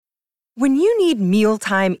When you need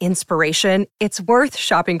mealtime inspiration, it's worth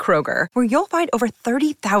shopping Kroger, where you'll find over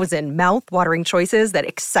 30,000 mouth-watering choices that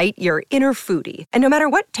excite your inner foodie. And no matter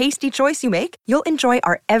what tasty choice you make, you'll enjoy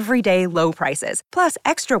our everyday low prices, plus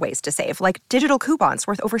extra ways to save, like digital coupons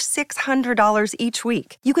worth over $600 each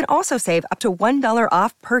week. You can also save up to $1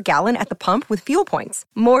 off per gallon at the pump with fuel points.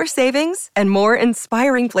 More savings and more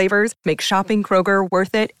inspiring flavors make shopping Kroger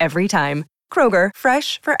worth it every time. Kroger,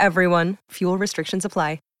 fresh for everyone. Fuel restrictions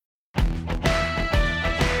apply.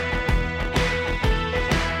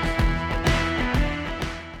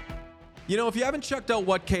 You know, if you haven't checked out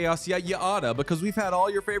What Chaos yet, you oughta, because we've had all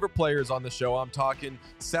your favorite players on the show. I'm talking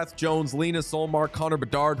Seth Jones, Lena Solmar, Connor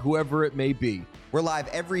Bedard, whoever it may be. We're live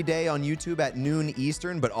every day on YouTube at noon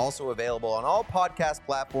Eastern, but also available on all podcast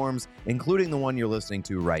platforms, including the one you're listening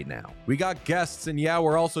to right now. We got guests, and yeah,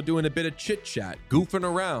 we're also doing a bit of chit-chat, goofing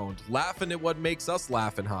around, laughing at what makes us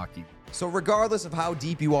laugh in hockey. So regardless of how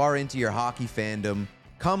deep you are into your hockey fandom,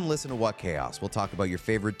 come listen to What Chaos. We'll talk about your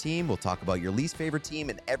favorite team, we'll talk about your least favorite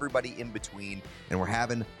team, and everybody in between, and we're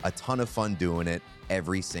having a ton of fun doing it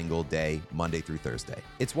every single day, Monday through Thursday.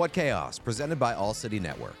 It's What Chaos, presented by All City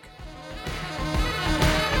Network.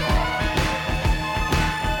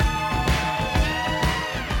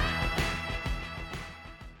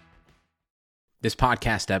 This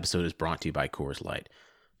podcast episode is brought to you by Coors Light.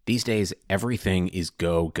 These days, everything is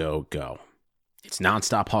go, go, go. It's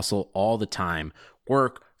nonstop hustle all the time.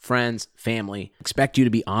 Work, friends, family, expect you to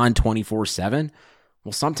be on 24/7?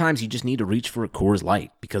 Well, sometimes you just need to reach for a Coors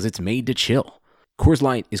Light because it's made to chill. Coors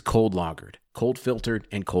Light is cold lagered, cold filtered,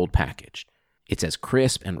 and cold packaged. It's as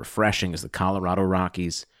crisp and refreshing as the Colorado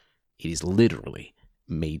Rockies. It is literally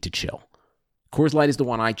made to chill. Coors Light is the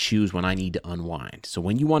one I choose when I need to unwind. So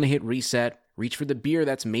when you want to hit reset, reach for the beer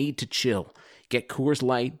that's made to chill. Get Coors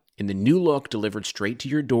Light in the new look delivered straight to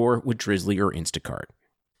your door with Drizzly or Instacart.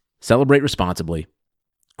 Celebrate responsibly.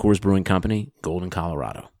 Coors Brewing Company, Golden,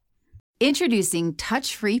 Colorado. Introducing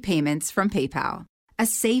touch-free payments from PayPal, a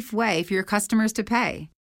safe way for your customers to pay.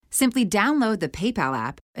 Simply download the PayPal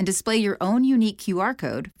app and display your own unique QR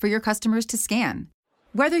code for your customers to scan.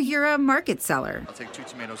 Whether you're a market seller, I'll take 2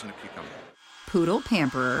 tomatoes and a cucumber, poodle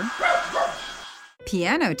pamperer,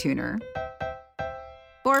 piano tuner,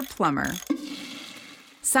 or plumber,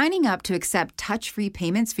 signing up to accept touch-free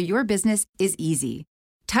payments for your business is easy.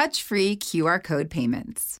 Touch-free QR code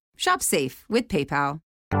payments. Shop safe with PayPal.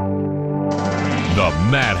 The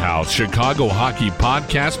Madhouse Chicago Hockey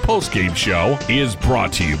Podcast postgame show is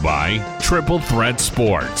brought to you by Triple Threat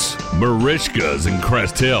Sports, Marishka's in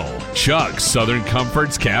Crest Hill, Chuck's Southern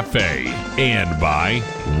Comforts Cafe, and by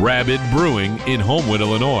Rabbit Brewing in Homewood,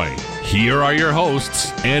 Illinois. Here are your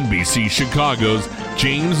hosts, NBC Chicago's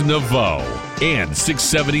James Naveau and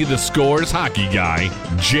 670 The Score's hockey guy,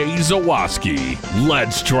 Jay Zawaski.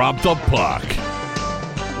 Let's drop the puck.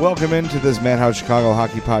 Welcome into this Madhouse Chicago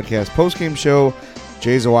Hockey Podcast postgame show.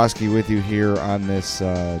 Jay Zawaski with you here on this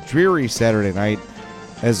dreary Saturday night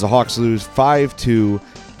as the Hawks lose 5-2 to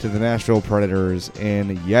the Nashville Predators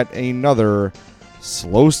in yet another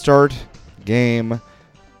slow start game.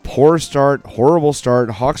 Poor start, horrible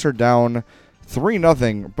start. Hawks are down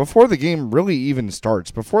 3-0 before the game really even starts.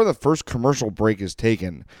 Before the first commercial break is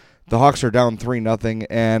taken, the Hawks are down 3-0.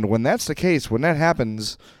 And when that's the case, when that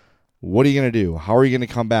happens, what are you going to do? How are you going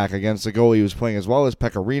to come back against a goalie who's playing as well as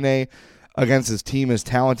Pekka Rinne, against his team as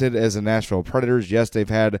talented as the Nashville Predators? Yes, they've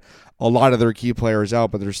had a lot of their key players out,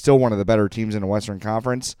 but they're still one of the better teams in the Western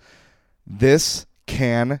Conference. This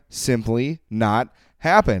can simply not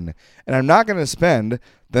happen. And I'm not going to spend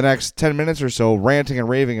the next 10 minutes or so ranting and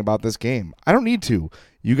raving about this game. I don't need to.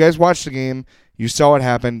 You guys watched the game. You saw what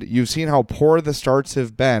happened. You've seen how poor the starts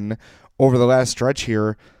have been over the last stretch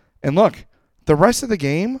here. And look, the rest of the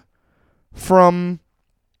game from,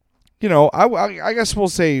 I guess we'll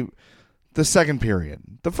say the second period.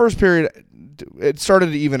 The first period, it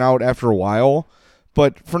started to even out after a while.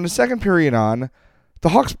 But from the second period on, the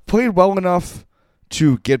Hawks played well enough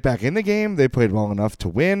to get back in the game. They played well enough to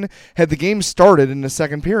win. Had the game started in the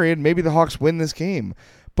second period, maybe the Hawks win this game.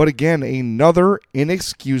 But again, another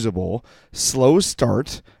inexcusable slow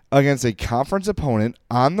start against a conference opponent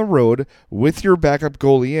on the road with your backup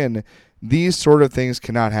goalie in. These sort of things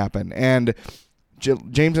cannot happen. And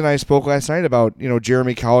James and I spoke last night about,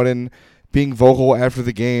 Jeremy Colliton being vocal after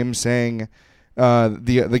the game, saying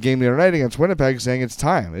the game the other night against Winnipeg, saying it's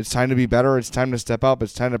time. It's time to be better. It's time to step up.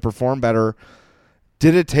 It's time to perform better.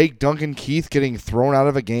 Did it take Duncan Keith getting thrown out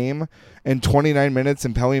of a game in 29 minutes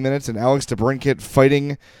and penalty minutes and Alex DeBrincat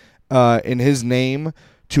fighting in his name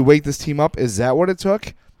to wake this team up? Is that what it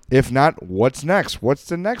took? If not, what's next? What's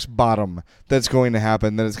the next bottom that's going to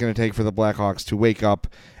happen that it's going to take for the Blackhawks to wake up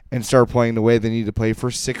and start playing the way they need to play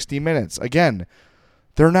for 60 minutes. Again,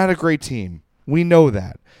 they're not a great team. We know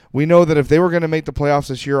that. We know that if they were going to make the playoffs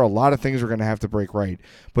this year, a lot of things were going to have to break right.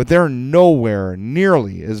 But they're nowhere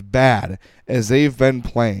nearly as bad as they've been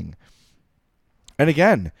playing. And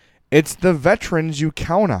again, it's the veterans you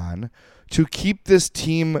count on to keep this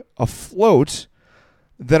team afloat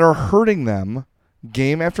that are hurting them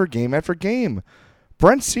game after game after game.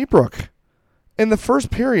 Brent Seabrook, in the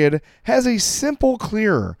first period, has a simple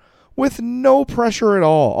clear with no pressure at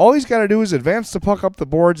all. All he's got to do is advance the puck up the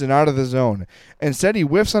boards and out of the zone. Instead, he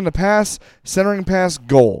whiffs on the pass, centering pass,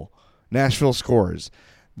 goal. Nashville scores.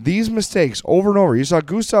 These mistakes over and over. You saw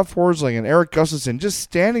Gustav Forsling and Eric Gustafsson just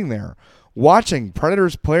standing there, watching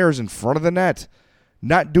Predators players in front of the net,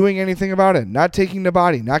 not doing anything about it, not taking the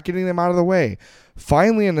body, not getting them out of the way.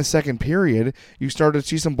 Finally, in the second period, you started to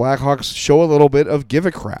see some Blackhawks show a little bit of give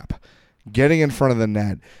a crap, getting in front of the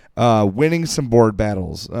net, winning some board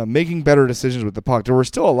battles, making better decisions with the puck. There were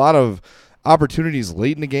still a lot of opportunities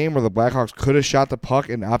late in the game where the Blackhawks could have shot the puck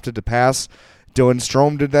and opted to pass. Dylan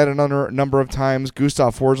Strome did that a number of times.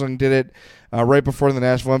 Gustav Forsling did it right before the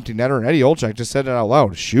Nashville empty netter. And Eddie Olczyk just said it out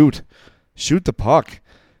loud. Shoot the puck.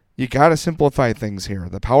 You got to simplify things here.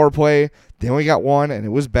 The power play, they only got one, and it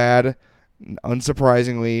was bad,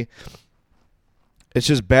 unsurprisingly. It's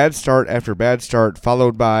just bad start after bad start,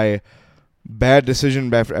 followed by bad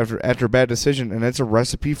decision after bad decision, and it's a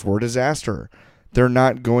recipe for disaster. They're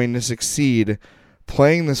not going to succeed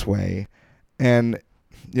playing this way. And,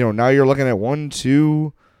 now you're looking at 1,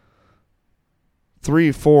 2,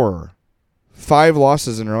 3, 4, 5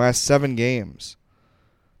 losses in their last 7 games.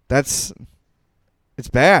 It's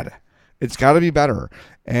bad. It's got to be better.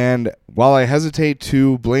 And while I hesitate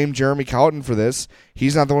to blame Jeremy Colliton for this,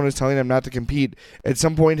 he's not the one who's telling them not to compete. At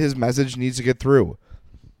some point, his message needs to get through.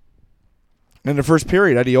 In the first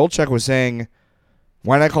period, Eddie Olczyk was saying,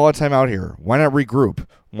 why not call a timeout here? Why not regroup?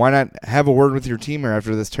 Why not have a word with your team here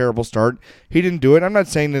after this terrible start? He didn't do it. I'm not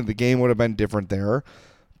saying that the game would have been different there,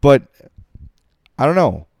 but I don't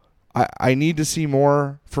know. I need to see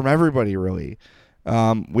more from everybody, really.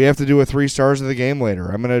 We have to do a 3 stars of the game later.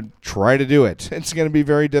 I'm going to try to do it. It's going to be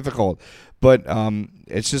very difficult. But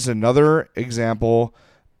it's just another example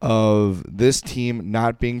of this team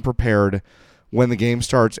not being prepared when the game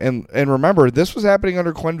starts. And remember, this was happening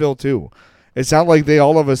under Quenneville too. It's not like they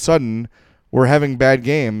all of a sudden were having bad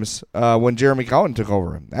games when Jeremy Colliton took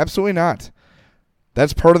over. Absolutely not.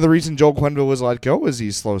 That's part of the reason Joel Quenneville was let go, is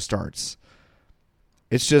these slow starts.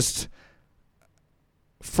 It's just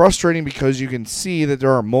frustrating because you can see that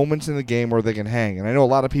there are moments in the game where they can hang. And I know a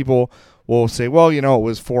lot of people will say, well, it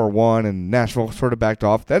was 4-1 and Nashville sort of backed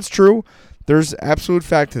off. That's true. There's absolute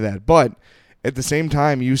fact to that. But at the same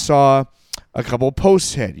time, you saw a couple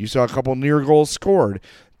posts hit. You saw a couple near goals scored.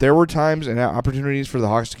 There were times and opportunities for the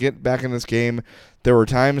Hawks to get back in this game. There were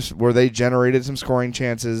times where they generated some scoring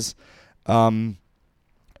chances.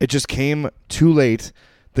 It just came too late.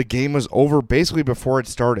 The game was over basically before it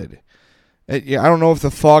started. I don't know if the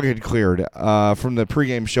fog had cleared from the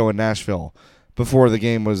pregame show in Nashville before the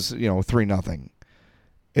game was 3-0.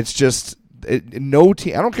 It's just no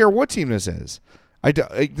team. I don't care what team this is.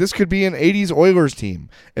 This could be an 80s Oilers team.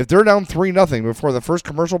 If they're down 3-0 before the first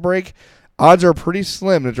commercial break, odds are pretty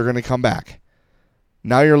slim that they're going to come back.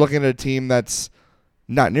 Now you're looking at a team that's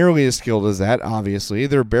not nearly as skilled as that, obviously.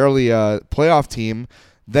 They're barely a playoff team.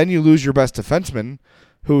 Then you lose your best defenseman,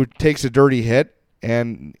 who takes a dirty hit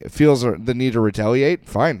and feels the need to retaliate.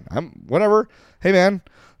 Fine. Whatever. Hey, man,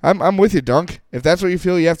 I'm with you, Dunk. If that's what you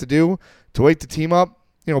feel you have to do to wake the team up,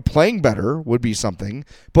 playing better would be something.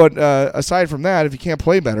 But aside from that, if you can't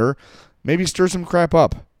play better, maybe stir some crap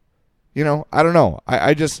up. I don't know.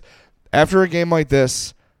 I just, after a game like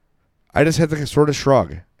this, I just had to sort of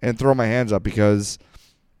shrug and throw my hands up because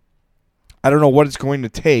I don't know what it's going to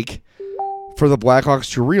take for the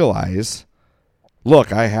Blackhawks to realize,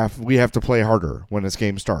 look, we have to play harder when this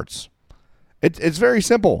game starts. It's very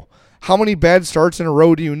simple. How many bad starts in a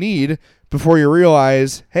row do you need before you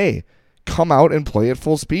realize, hey, come out and play at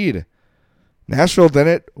full speed? Nashville did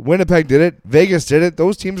it. Winnipeg did it. Vegas did it.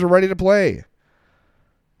 Those teams are ready to play.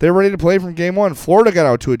 They're ready to play from game one. Florida got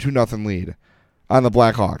out to a 2-0 lead on the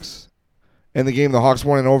Blackhawks in the game the Hawks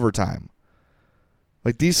won in overtime.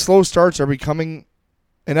 Like, these slow starts are becoming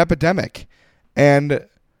an epidemic. And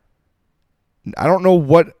I don't know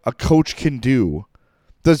what a coach can do.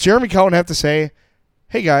 Does Jeremy Colliton have to say,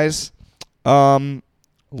 hey, guys,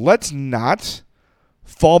 let's not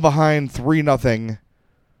fall behind 3-0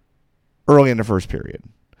 early in the first period?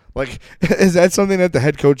 Like, is that something that the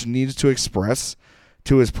head coach needs to express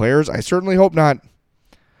to his players? I certainly hope not.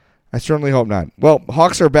 Well,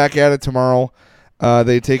 Hawks are back at it tomorrow.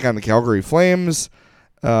 They take on the Calgary Flames.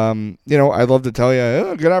 I'd love to tell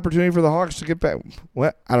you, good opportunity for the Hawks to get back.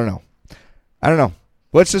 What? I don't know.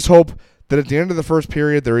 Let's just hope that at the end of the first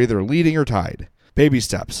period, they're either leading or tied. Baby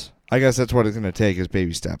steps. I guess that's what it's going to take is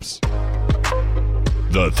baby steps.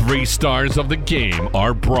 The 3 stars of the game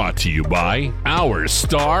are brought to you by our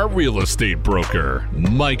star real estate broker,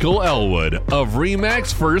 Michael Elwood of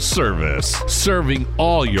RE/MAX First Service, serving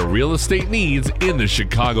all your real estate needs in the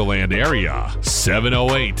Chicagoland area.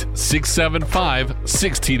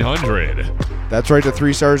 708-675-1600. That's right. The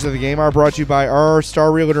 3 stars of the game are brought to you by our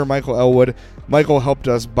star realtor, Michael Elwood. Michael helped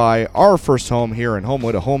us buy our first home here in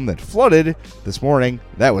Homewood, a home that flooded this morning.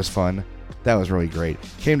 That was fun. That was really great.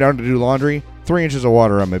 Came down to do laundry. 3 inches of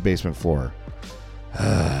water on my basement floor.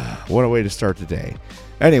 What a way to start the day.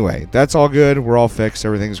 Anyway, that's all good. We're all fixed.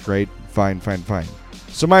 Everything's great. Fine.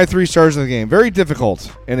 So my 3 stars of the game. Very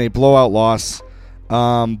difficult in a blowout loss.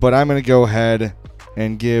 But I'm going to go ahead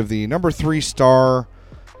and give the number 3 star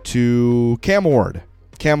to Cam Ward.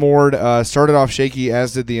 Cam Ward started off shaky,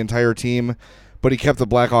 as did the entire team. But he kept the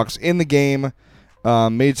Blackhawks in the game.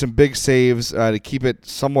 Made some big saves to keep it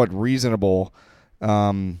somewhat reasonable.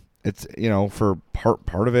 It's, for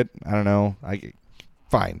part of it, I don't know.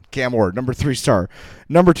 Fine. Cam Ward, number 3 star.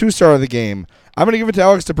 Number 2 star of the game, I'm going to give it to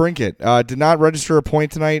Alex DeBrincat. Did not register a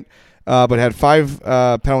point tonight, but had 5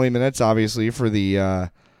 penalty minutes, obviously, for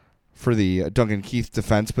the Duncan Keith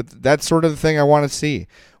defense. But that's sort of the thing I want to see.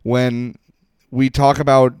 When we talk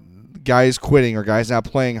about guys quitting or guys not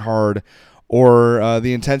playing hard or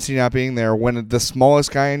the intensity not being there, when the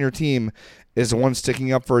smallest guy on your team is the one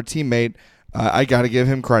sticking up for a teammate, I got to give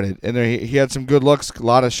him credit. And he had some good looks. A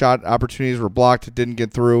lot of shot opportunities were blocked. It didn't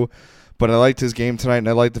get through. But I liked his game tonight, and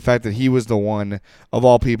I liked the fact that he was the one of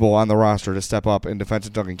all people on the roster to step up in defense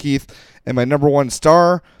of Duncan Keith. And my number 1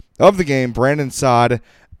 star of the game, Brandon Saad,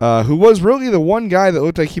 who was really the one guy that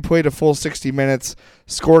looked like he played a full 60 minutes,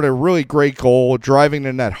 scored a really great goal, driving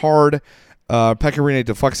the net hard. Pecorine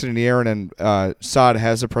deflects it in the air, and then Saad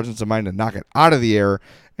has the presence of mind to knock it out of the air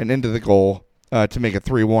and into the goal. To make it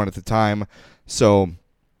 3-1 at the time. So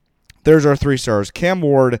there's our 3 stars. Cam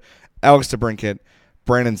Ward, Alex DeBrincat,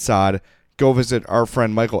 Brandon Saad. Go visit our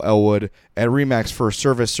friend Michael Elwood at RE/MAX First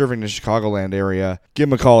Service, serving the Chicagoland area. Give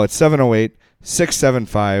him a call at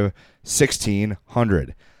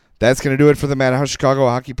 708-675-1600. That's going to do it for the Madhouse Chicago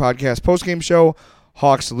Hockey Podcast postgame show.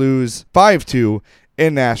 Hawks lose 5-2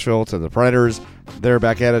 in Nashville to the Predators. They're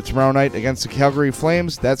back at it tomorrow night against the Calgary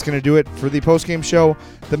Flames. That's going to do it for the postgame show.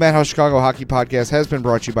 The Madhouse Chicago Hockey Podcast has been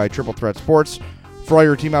brought to you by Triple Threat Sports. For all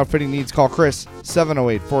your team outfitting needs, call Chris,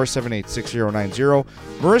 708-478-6090.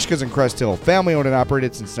 Marishka's in Crest Hill, family owned and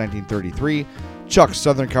operated since 1933. Chuck's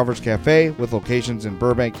Southern Comforts Cafe, with locations in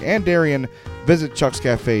Burbank and Darien. Visit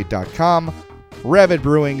chuckscafe.com. Rabid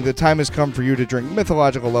Brewing, the time has come for you to drink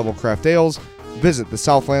mythological level craft ales. Visit the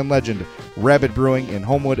Southland legend, Rabid Brewing in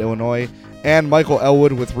Homewood, Illinois. And Michael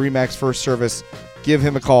Elwood with RE/MAX First Service. Give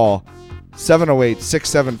him a call,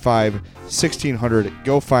 708-675-1600.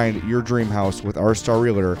 Go find your dream house with our star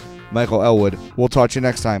realtor, Michael Elwood. We'll talk to you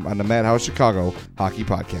next time on the Madhouse Chicago Hockey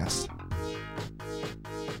Podcast.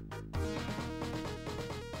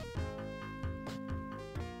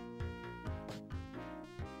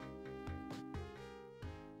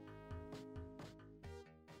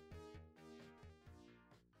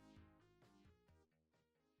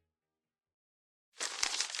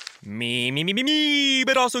 Me,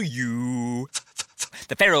 but also you.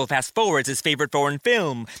 The Pharaoh fast forwards his favorite foreign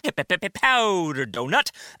film, Powder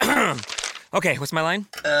Donut. Okay, what's my line?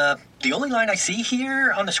 The only line I see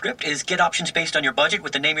here on the script is get options based on your budget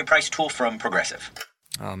with the Name Your Price tool from Progressive.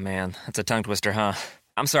 Oh man, that's a tongue twister, huh?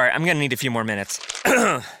 I'm sorry, I'm gonna need a few more minutes.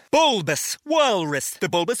 Bulbous Walrus, the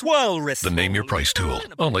Bulbous Walrus. The Name Your Price tool,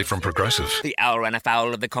 only from Progressive. The owl ran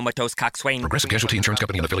afoul of the comatose coxswain. Progressive Casualty Insurance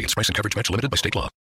Company and affiliates. Price and coverage match limited by state law.